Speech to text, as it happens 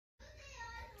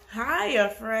Hiya,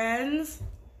 friends.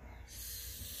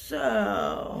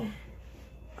 So,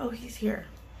 oh, he's here.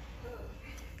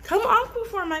 Come off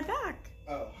before my back.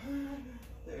 Oh.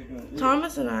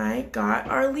 Thomas and I got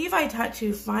our Levi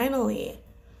tattoo finally.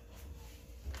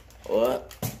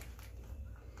 What?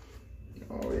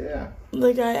 Oh, yeah.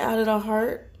 The guy added a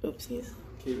heart. Oopsies.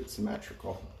 Keep it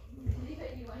symmetrical.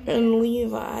 And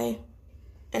Levi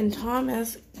and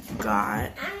Thomas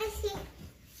got.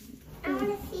 I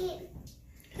wanna see.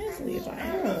 Here's Levi.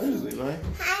 Oh, there's Levi.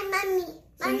 Hi, Mommy.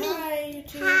 Say hi,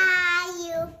 YouTube. Hi,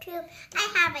 YouTube. I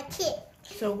have a kid.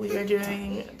 So we are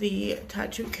doing the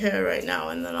tattoo care right now,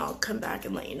 and then I'll come back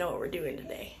and let you know what we're doing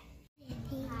today.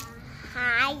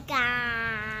 Hi, guys.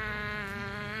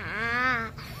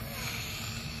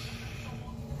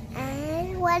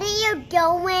 And what are you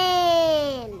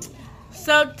doing?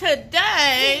 So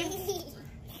today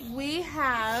we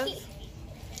have.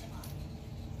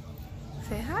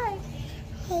 Say hi.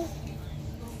 Hey.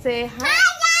 Say hi.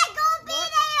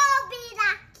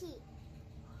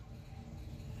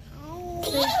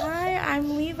 Say hi,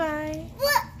 I'm Levi.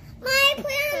 What? My put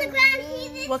on the ground. See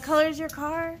this? What color is your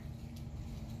car?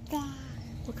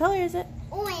 What color is it?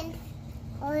 Orange.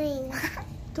 Orange.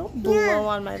 Don't blow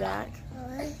on my back.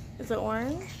 Is it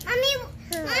orange?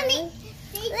 Mommy.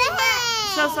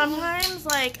 So sometimes,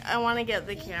 like, I want to get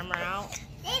the camera out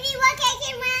Daddy, look, I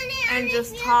can run it. and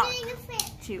just talk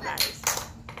to you guys.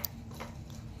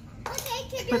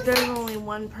 Okay, But there's only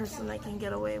one person that can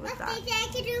get away with that, I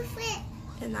can do flip.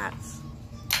 and that's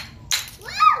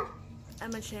Woo!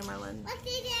 Emma Chamberlain. Look,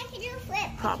 Daddy, I can do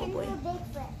flip. Probably. I can do a big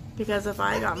flip. Because if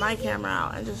I got my camera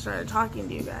out and just started talking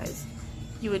to you guys,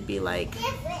 you would be like,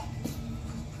 Flip.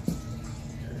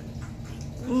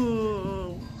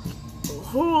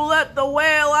 who let the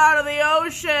whale out of the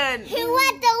ocean? Who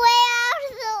let the way out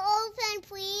of the ocean,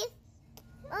 please?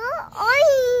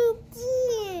 Oh, orange.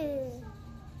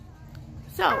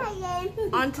 So,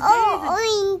 on today's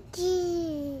orange.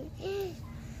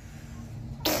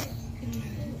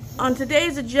 on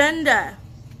today's agenda,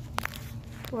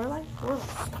 Lorelai,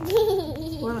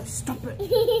 stop it.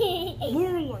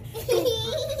 Lorelai, stop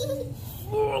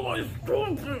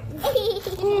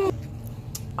it.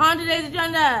 On today's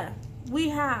agenda, we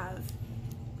have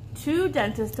 2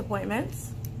 dentist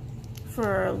appointments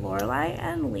for Lorelai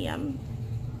and Liam.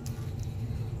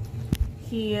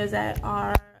 He is at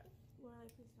our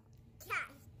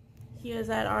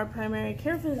primary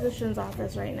care physician's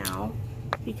office right now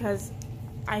because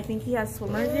I think he has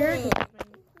swimmer's ear. Can you stop?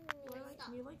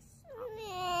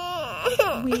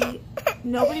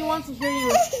 Nobody wants to hear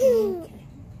you. Okay.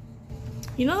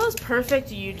 You know those perfect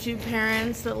YouTube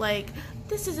parents that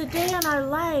this is a day in our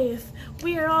life.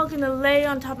 We are all gonna lay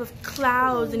on top of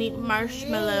clouds and eat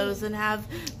marshmallows and have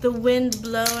the wind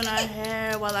blow in our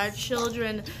hair while our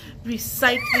children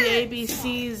recite the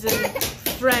ABCs in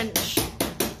French.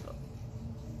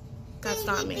 That's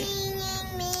not me.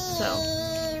 So,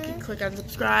 you can click on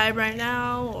subscribe right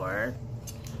now or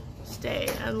stay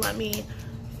and let me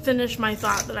finish my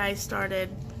thought that I started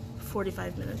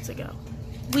 45 minutes ago.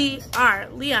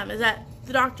 Liam is at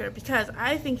the doctor because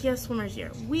I think he has swimmer's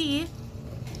ear. We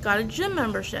got a gym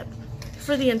membership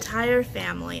for the entire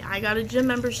family. I got a gym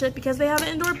membership because they have an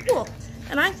indoor pool.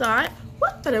 And I thought,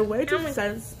 what better way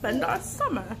to spend our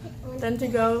summer than to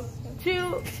go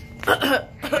to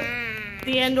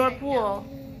the indoor pool.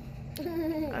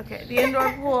 Okay, the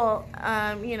indoor pool,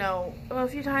 a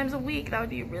few times a week. That would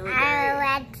be really good. I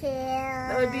want to.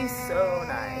 That would be so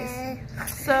nice.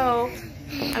 So,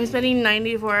 I'm spending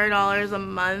 $94 a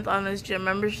month on this gym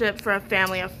membership for a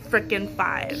family of frickin'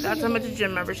 5. That's how much a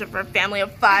gym membership for a family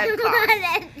of 5 costs.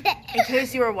 In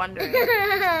case you were wondering.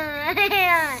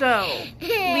 So,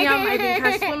 Liam, I think,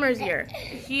 has swimmer's ear.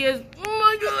 He is, oh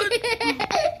my god.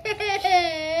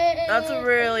 That's a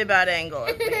really bad angle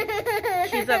of me.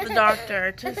 He's at the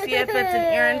doctor to see if it's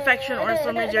an ear infection or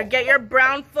swimmer's ear. Get your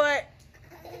brown foot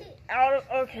out of,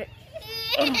 okay.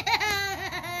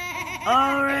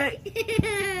 Alright.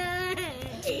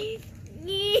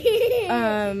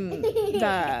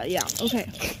 Yeah, okay.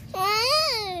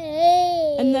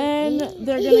 And then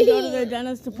they're gonna go to their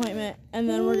dentist appointment, and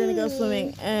then we're gonna go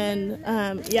swimming, and,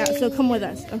 yeah, so come with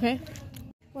us, okay?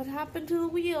 What happened to the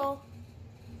wheel?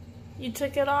 You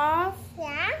took it off?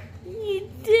 Yeah? You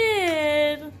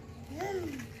did.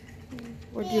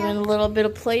 We're doing a little bit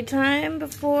of playtime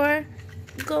before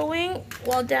going,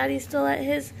 while Daddy's still at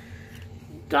his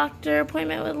doctor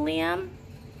appointment with Liam.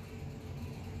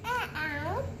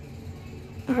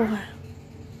 Oh.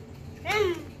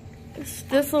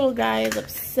 This little guy is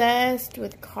obsessed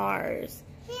with cars.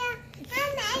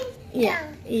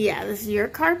 Yeah, this is your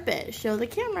carpet. Show the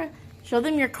camera. Show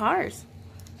them your cars.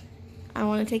 I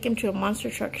want to take him to a monster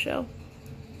truck show.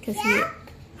 Cause he.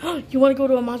 You want to go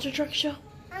to a monster truck show?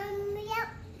 Yep.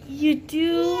 You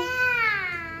do?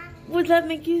 Yeah. Would that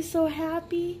make you so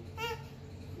happy?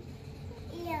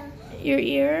 Yeah. Your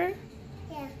ear?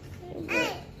 Yeah.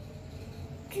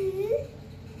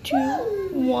 2,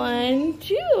 1,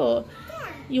 2.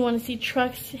 You want to see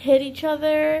trucks hit each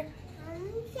other?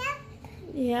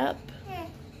 Yep.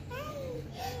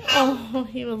 Oh,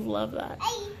 he would love that.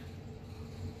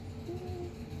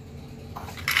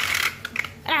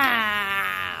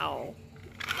 Ow!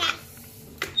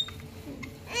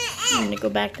 I'm gonna go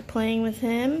back to playing with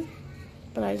him,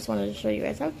 but I just wanted to show you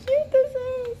guys how cute this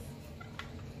is.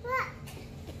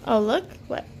 Oh, look.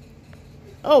 What?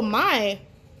 Oh, my.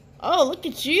 Oh, look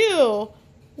at you.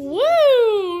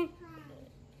 Woo!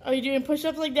 Are you doing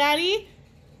push-ups like Daddy?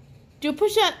 Do a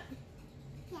push-up.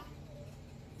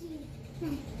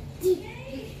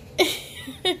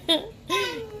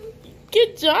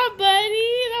 Good job,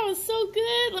 buddy. That was so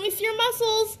good. Let me see your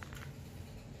muscles.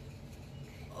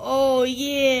 Oh,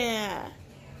 yeah.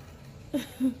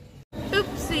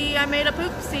 Oopsie, I made a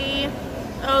poopsie.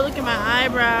 Oh, look at my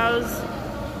eyebrows.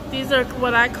 These are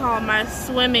what I call my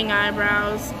swimming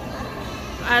eyebrows.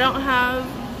 I don't have,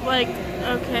 like,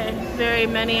 very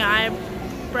many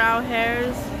eyebrow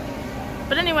hairs.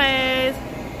 But anyways,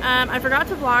 I forgot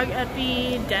to vlog at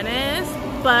the dentist,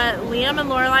 but Liam and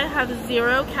Lorelai have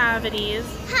 0 cavities.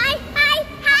 Hi.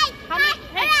 How many?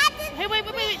 Hey, wait.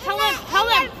 Tell them.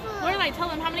 Lorelai, tell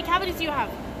them, how many cavities do you have?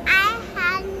 I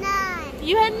had none.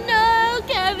 You had no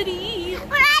cavities.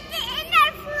 We're at the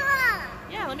inner floor.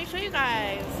 Yeah, let me show you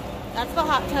guys. That's the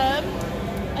hot tub,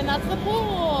 and that's the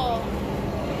pool.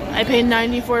 I paid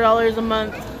 $94 a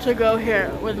month to go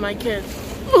here with my kids.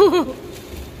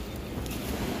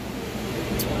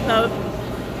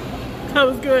 That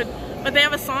was good. But they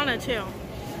have a sauna too.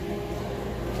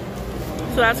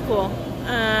 So that's cool.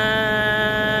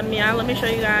 Yeah, let me show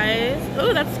you guys.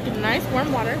 Oh, that's nice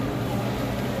warm water.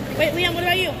 Wait, Liam, what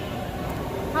about you?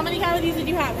 How many cavities did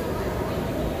you have?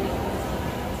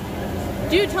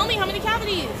 Dude, tell me how many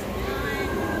cavities?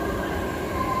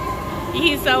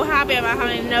 He's so happy about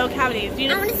having no cavities. Do you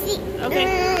know? I want to see.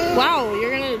 Okay. Wow,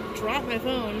 you're gonna drop my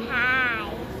phone. Hi.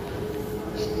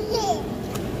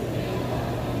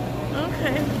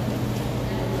 Okay.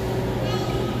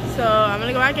 So I'm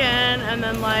gonna go back in and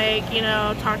then, like, you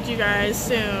know, talk to you guys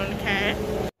soon, okay?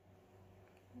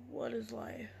 What is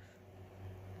life?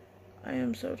 I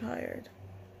am so tired.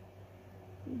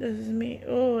 This is me.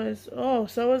 Oh,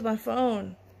 so is my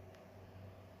phone.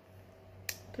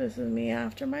 This is me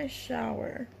after my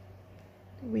shower.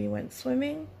 We went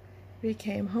swimming. We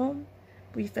came home.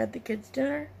 We fed the kids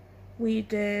dinner. We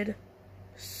did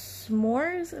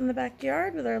s'mores in the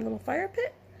backyard with our little fire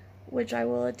pit, which I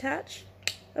will attach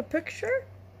a picture.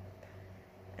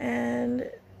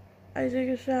 And I took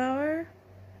a shower,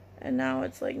 and now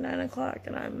it's like 9 o'clock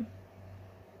and I'm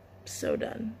so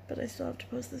done, but I still have to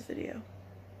post this video.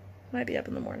 Might be up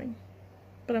in the morning,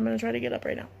 but I'm gonna try to get up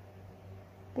right now,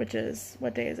 which is,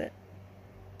 what day is it?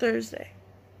 Thursday.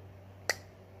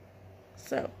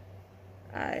 So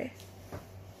I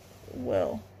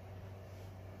will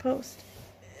post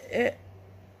it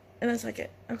in a second.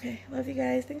 Okay, love you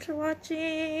guys. Thanks for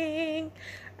watching.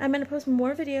 I'm gonna post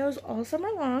more videos all summer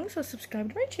long, so subscribe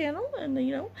to my channel and,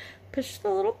 you know, push the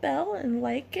little bell and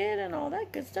like it and all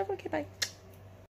that good stuff. Okay, bye.